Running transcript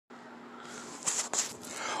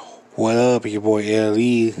What up, your boy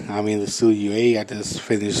LE? I'm in the Studio A. I just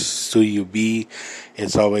finished Studio B.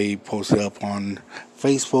 It's already posted up on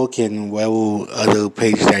Facebook and whatever other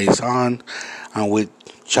page that it's on. I'm with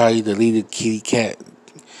Charlie, the little kitty cat.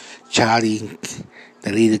 Charlie,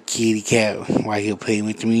 the little kitty cat, right here playing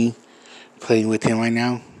with me. Playing with him right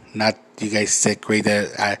now. Not you guys sick, right?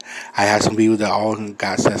 That I have some people that all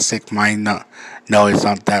got that sick mind. No, it's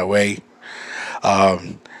not that way.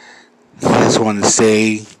 Um, just want to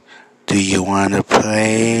say. Do you wanna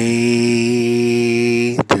play?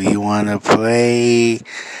 Do you wanna play?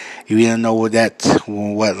 If you don't know what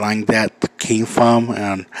line that came from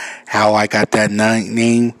and how I got that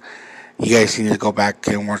name, you guys need to go back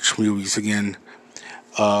and watch movies again.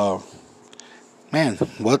 Uh, Man,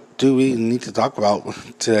 what do we need to talk about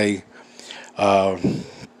today? Uh,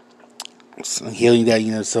 Hearing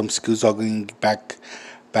that some schools are going back.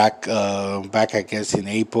 I guess in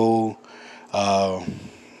April. Uh,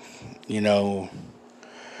 you know,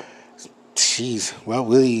 Jeez, well,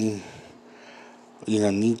 really,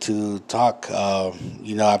 need to talk.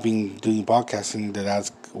 I've been doing podcasting the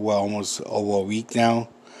last, almost over a week now.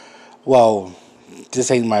 Well,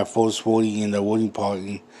 this ain't my first voting in the voting part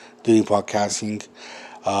in doing podcasting.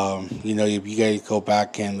 If you guys go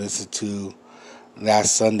back and listen to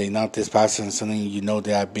last Sunday, not this past Sunday, you know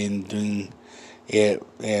that I've been doing it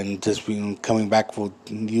and just been coming back for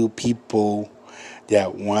new people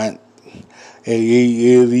that want.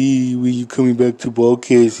 Hey, Ellie, when you coming back to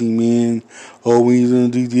broadcasting, man? Oh, when you gonna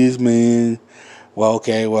do this, man? Well,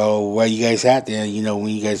 okay, well, where you guys at then? When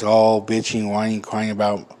you guys all bitching, whining, crying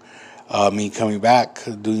about me coming back,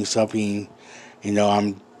 doing something,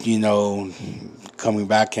 I'm, coming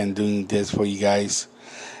back and doing this for you guys.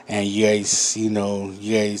 And you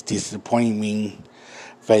guys disappointing me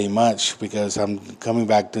very much because I'm coming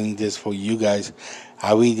back doing this for you guys.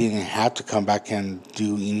 I really didn't have to come back and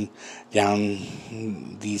down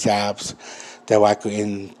these apps that I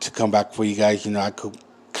could to come back for you guys. I could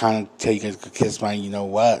kind of tell you guys could kiss my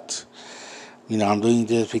what. I'm doing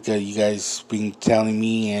this because you guys been telling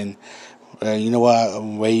me and you know what,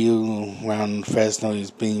 radio around Fresno is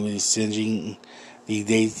being really stinging these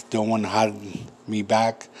days. Don't want to hide me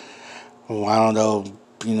back. Well, I don't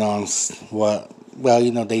know, what.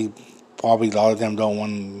 Well, they probably a lot of them don't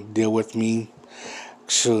want to deal with me.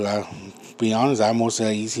 Sure, be honest, I'm most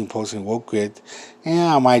an easy person to work with. And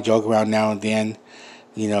I might joke around now and then,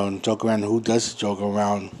 joke around. Who does joke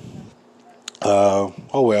around? Oh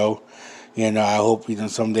well, I hope,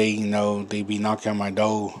 someday, they be knocking on my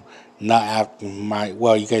door. Not after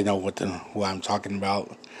well, you guys know what I'm talking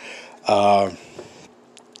about. Uh,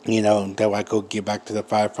 that I go get back to the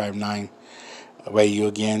 559 radio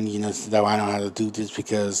again, so that I know how to do this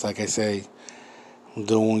because, like I say,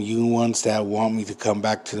 the you ones that want me to come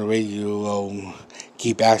back to the radio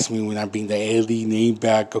keep asking me when I bring the LD name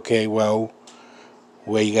back. Okay, well,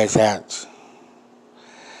 where you guys at?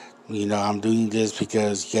 I'm doing this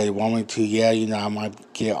because you guys want me to. Yeah, I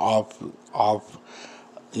might get off.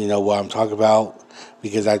 What I'm talking about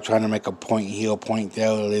because I'm trying to make a point here, a point there,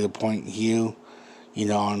 a little point here.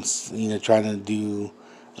 On trying to do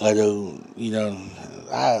other.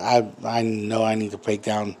 I know I need to break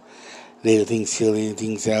down little things here, little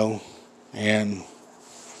things there, and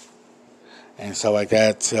stuff like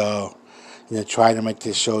that. So, try to make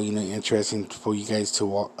this show, interesting for you guys to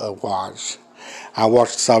watch. I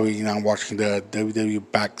watched, sorry, I'm watching the WWE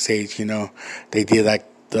backstage, they did like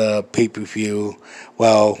the pay-per-view.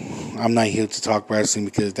 Well, I'm not here to talk wrestling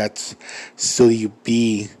because that's Studio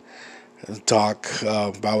B talk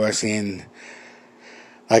about wrestling.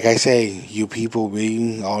 Like I say, you people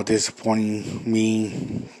really are disappointing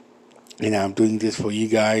me. I'm doing this for you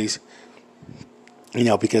guys.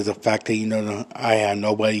 Because of the fact that, I have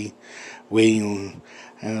nobody waiting.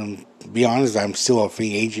 And be honest, I'm still a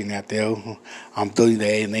free agent out there. I'm doing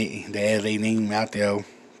the LA name out there.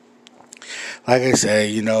 Like I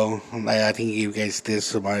said, like I think you guys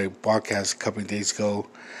this on my podcast a couple of days ago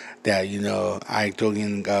that, I told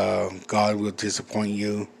him God will disappoint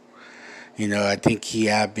you. I think he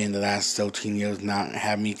had been the last 13 years not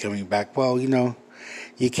have me coming back. Well,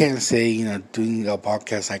 you can't say, doing a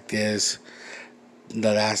podcast like this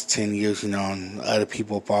the last 10 years, on other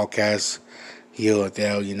people's podcasts here or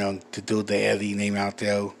there, to do the Eddie name out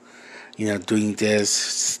there, doing this.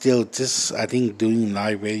 Still, just, I think, doing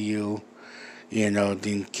live radio,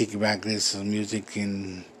 then kicking back this music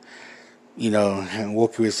and, and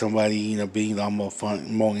working with somebody, being a lot more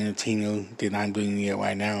fun, more entertaining than I'm doing it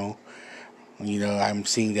right now. I'm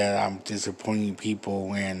seeing that I'm disappointing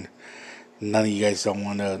people and none of you guys don't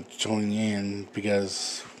want to join in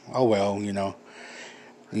because, oh well,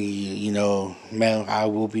 Man, I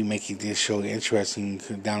will be making this show interesting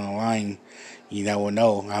down the line. You never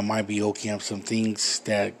know. I might be hooking up some things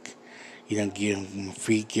that, give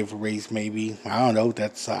free giveaways maybe. I don't know.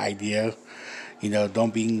 That's the idea.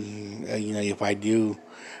 Don't be, if I do,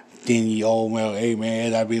 then well, hey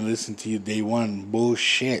man, I've been listening to you day one.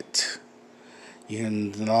 Bullshit.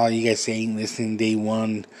 And all you guys saying listening day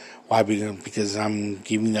one. Why? Because I'm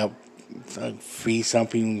giving up free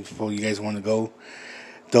something before you guys want to go.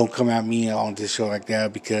 Don't come at me on this show like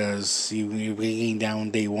that because you ain't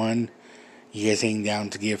down day one. You guys ain't down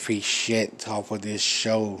to get free shit off of this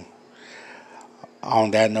show.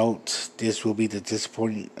 On that note, this will be the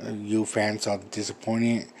disappointing. You fans are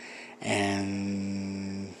disappointed.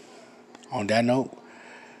 And on that note,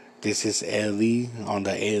 this is Ellie on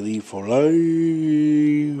the Ellie for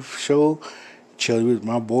Life show. Chill with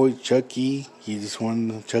my boy Chucky. He just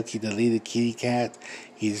wanted Chucky to lead the kitty cat.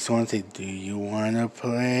 He just wanted to say, do you want to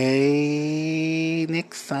play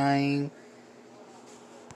next time?